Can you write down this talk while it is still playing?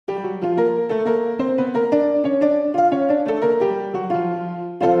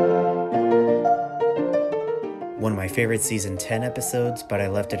favorite season 10 episodes, but I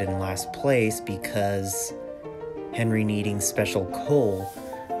left it in last place because Henry needing special coal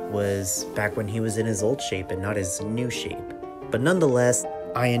was back when he was in his old shape and not his new shape. But nonetheless,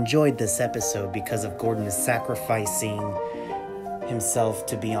 I enjoyed this episode because of Gordon sacrificing himself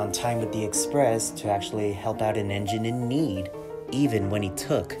to be on time with the Express to actually help out an engine in need, even when he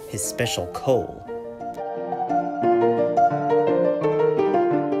took his special coal.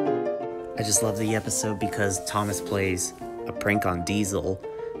 I just love the episode because Thomas plays a prank on Diesel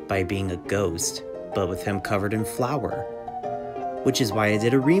by being a ghost, but with him covered in flour. Which is why I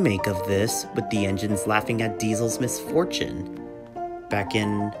did a remake of this with the engines laughing at Diesel's misfortune back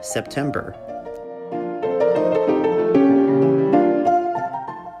in September.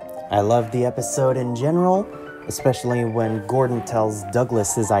 I love the episode in general, especially when Gordon tells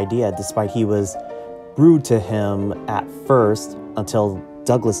Douglas his idea despite he was rude to him at first until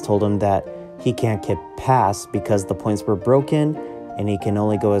Douglas told him that he can't get past because the points were broken and he can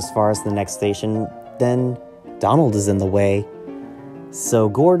only go as far as the next station. Then Donald is in the way. So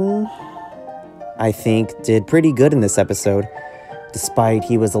Gordon, I think, did pretty good in this episode, despite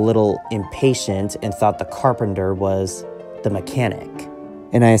he was a little impatient and thought the carpenter was the mechanic.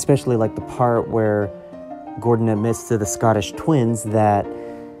 And I especially like the part where Gordon admits to the Scottish twins that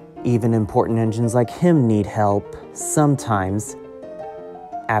even important engines like him need help sometimes,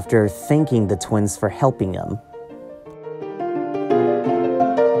 after thanking the twins for helping him.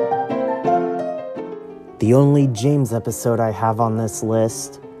 The only James episode I have on this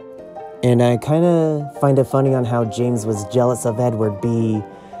list, and I kind of find it funny on how James was jealous of Edward be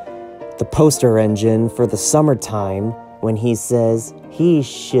the poster engine for the summertime when he says he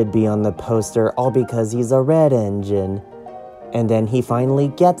should be on the poster all because he's a red engine. And then he finally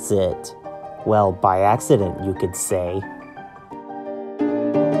gets it. Well, by accident, you could say.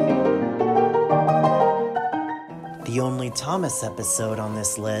 The only Thomas episode on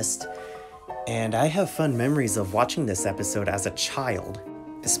this list, and I have fun memories of watching this episode as a child,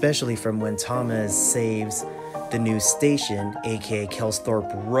 especially from when Thomas saves the new station, aka Kelsthorpe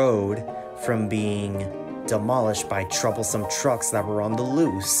Road, from being demolished by troublesome trucks that were on the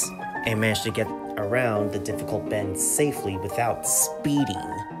loose, and managed to get around the difficult bend safely without speeding.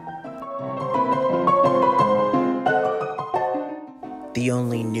 The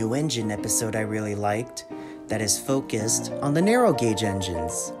only new engine episode I really liked that is focused on the narrow gauge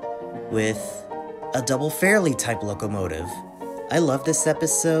engines with a double Fairley type locomotive. I love this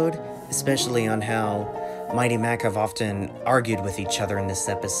episode, especially on how Mighty Mac have often argued with each other in this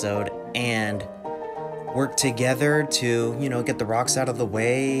episode and work together to, get the rocks out of the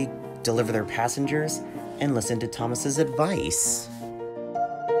way, deliver their passengers, and listen to Thomas's advice.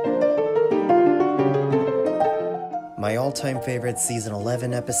 My all-time favorite season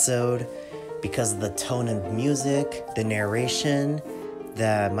 11 episode, because of the tone and music, the narration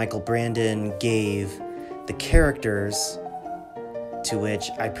that Michael Brandon gave the characters, to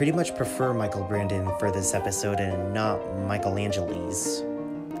which I pretty much prefer Michael Brandon for this episode and not Michael Angeles.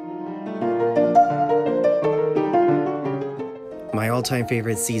 My all-time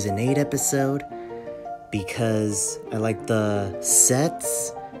favorite season 8 episode, because I like the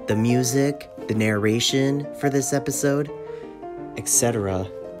sets, the music, the narration for this episode, etc.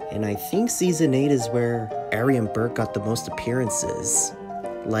 And I think season 8 is where Ari and Bert got the most appearances.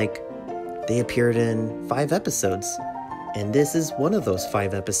 Like, they appeared in 5 episodes, and this is one of those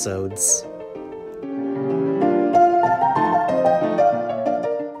 5 episodes.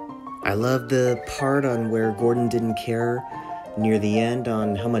 I love the part on where Gordon didn't care near the end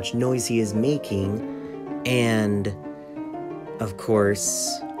on how much noise he is making, and of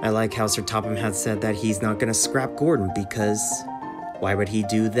course, I like how Sir Topham had said that he's not gonna scrap Gordon because why would he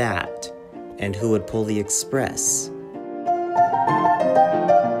do that? And who would pull the Express?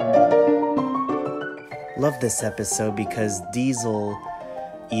 Love this episode because Diesel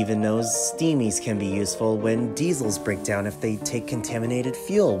even knows steamies can be useful when diesels break down if they take contaminated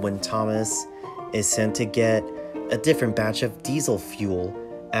fuel, when Thomas is sent to get a different batch of diesel fuel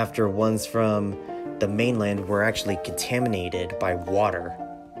after ones from the mainland were actually contaminated by water.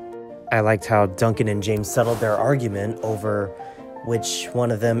 I liked how Duncan and James settled their argument over which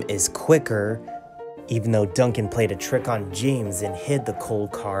one of them is quicker, even though Duncan played a trick on James and hid the coal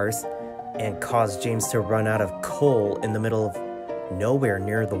cars and caused James to run out of coal in the middle of nowhere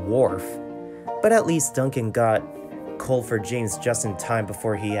near the wharf. But at least Duncan got coal for James just in time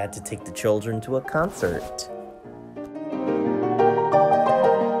before he had to take the children to a concert.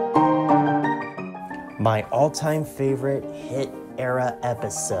 My all-time favorite HiT era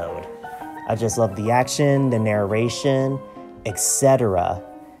episode. I just love the action, the narration, etc.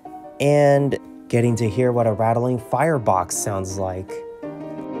 And getting to hear what a rattling firebox sounds like.